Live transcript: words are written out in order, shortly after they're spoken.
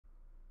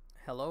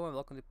Hello and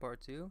welcome to part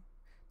 2.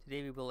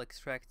 Today we will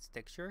extract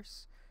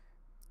textures.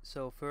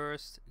 So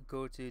first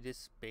go to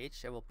this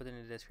page, I will put in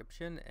the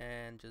description,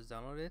 and just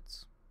download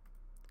it.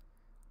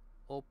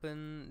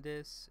 Open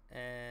this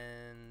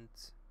and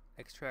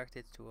extract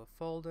it to a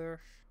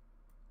folder.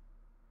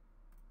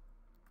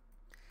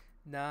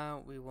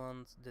 Now we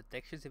want the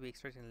textures that we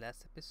extracted in the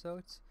last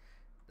episode.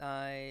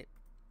 I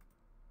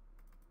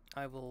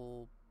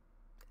will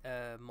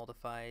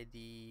modify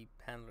the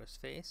handler's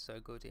face, so I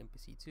go to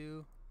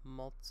NPC2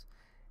 mod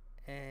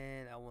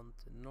and I want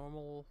the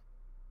normal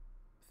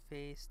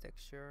face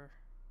texture,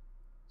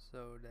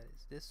 so that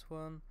is this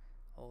one.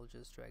 I'll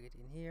just drag it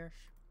in here,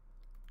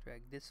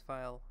 drag this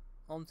file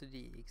onto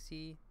the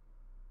exe,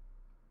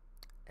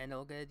 and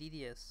I'll get a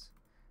DDS.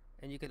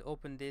 And you can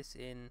open this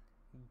in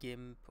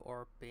GIMP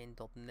or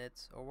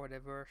paint.net or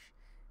whatever,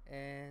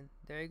 and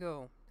there you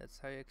go. That's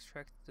how you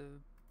extract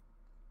the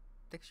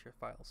texture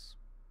files.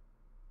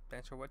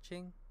 Thanks for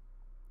watching.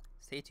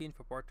 Stay tuned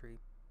for part 3.